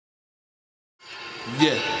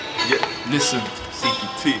Yeah, listen.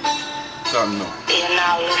 Cpt, don't know. You're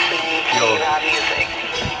now listening to rap music.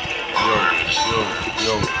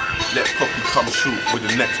 Yo, let Poppy come shoot with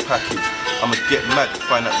the next package. I'ma get mad,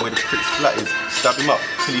 find out where the prick's flat is. Stab him up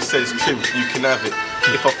till he says trim, you can have it.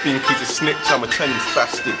 If I think he's a snitch, I'ma turn him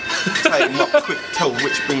spastic. Tie him up quick, tell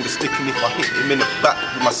Rich bring the stick, and if I hit him in the back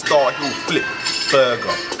with my star, he'll flip.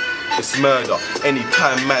 Burger, it's murder.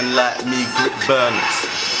 Anytime man like me grip burners.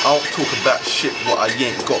 I don't talk about shit what I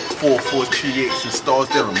ain't got. 4-4s, 3-8s and stars,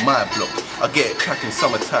 they're on my block. I get it cracking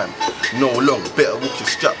summertime, no long. Better walk your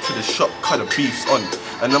strap to the shop, cut the beefs on.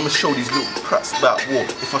 And I'ma show these little prats about war.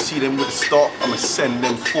 If I see them with a star, I'ma send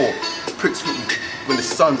them 4. Pricks with me when the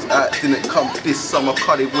sun's out, didn't come this summer,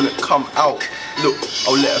 cause they wouldn't come out. Look,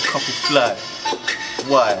 I'll let a couple fly.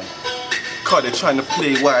 Why? Cause they're trying to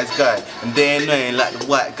play wise guy, and they ain't knowing like the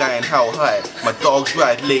white guy and how high. My dogs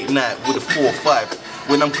ride late night with a 4-5.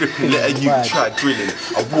 When I'm gripping, let a youth try grilling.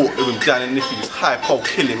 I walk with him down, and if he was hype, I'll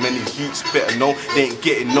kill him. And these youths better know they ain't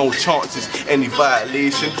getting no chances. Any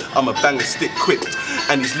violation, I'ma bang a stick quick.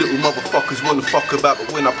 And these little motherfuckers wanna fuck about,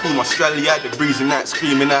 but when I pull my strally out, they're breezing out,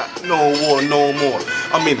 screaming out, no war, no more.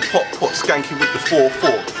 I'm in hot pot, skanky with the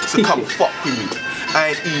 4-4, so come fuck with me. I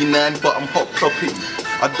ain't E9, but I'm hot property.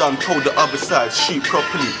 I done told the other side, shoot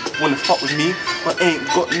properly. Wanna fuck with me, but ain't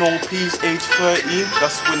got no peace. Age 13,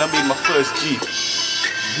 that's when I made my first G.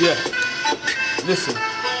 Yeah, listen,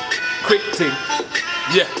 quick thing,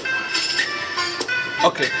 yeah,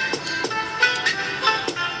 okay,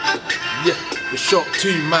 yeah, you're short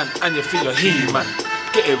too, man, and you feel you're here, man.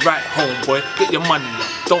 Get it right, homeboy, get your money up,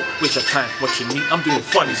 don't waste your time watching me. I'm doing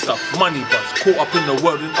funny stuff, money buzz, caught up in the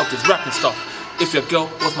whirlwind of this rapping stuff. If your girl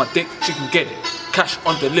wants my dick, she can get it. Cash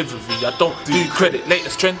on delivery, I don't do credit.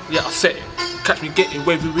 Latest trend, yeah, I set it. Catch me getting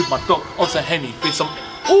wavy with my dog on some Henny with some,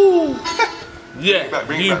 ooh. Yeah,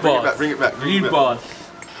 new bars,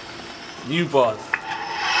 new bars.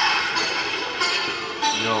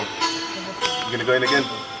 Yo, you gonna go in again?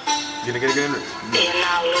 You gonna get again, Rich? You're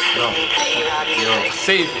now listening to rap music.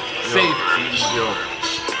 Save it. Yo.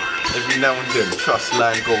 Every now and then, trust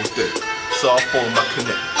line goes dead. So I phone my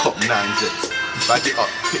connect, cop 9 Zs. Bag it up,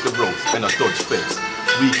 hit the roads, and I dodge feds.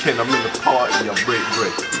 Weekend, I'm in the party, I break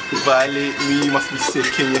bread. Violate me, you must be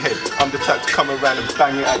sick in your head. I'm the type to come around and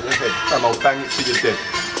bang it out your head. Fam, I'll bang it till you're dead.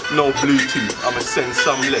 No Bluetooth, I'ma send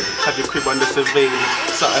some leg. Have your crib under surveillance,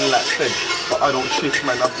 something like Fed. But I don't shift,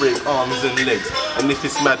 man, I break arms and legs. And if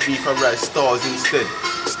it's mad beef, I write stars instead.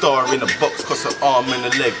 Star in a box, cost an arm and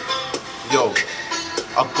a leg. Yo,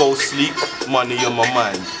 I go sleep, money on my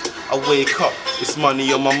mind. I wake up, it's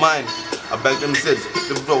money on my mind. I bag them Zeds, hit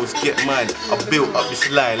the roads, get mine. I built up this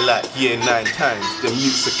line like 9 times. Them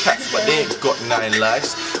mutes are cats, but they ain't got 9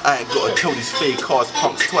 lives. I ain't gotta tell these fake cars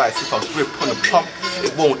punks twice. If I grip on the pump,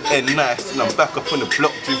 it won't end nice. And I'm back up on the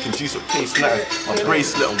block drinking juice with taste nice. My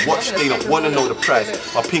bracelet and watch, they don't wanna know the price.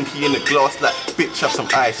 My pinky in the glass like, bitch, have some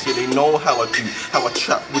ice. Yeah, they know how I do, how I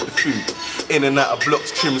trap with the food. In and out of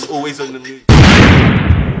blocks, trims always on the move.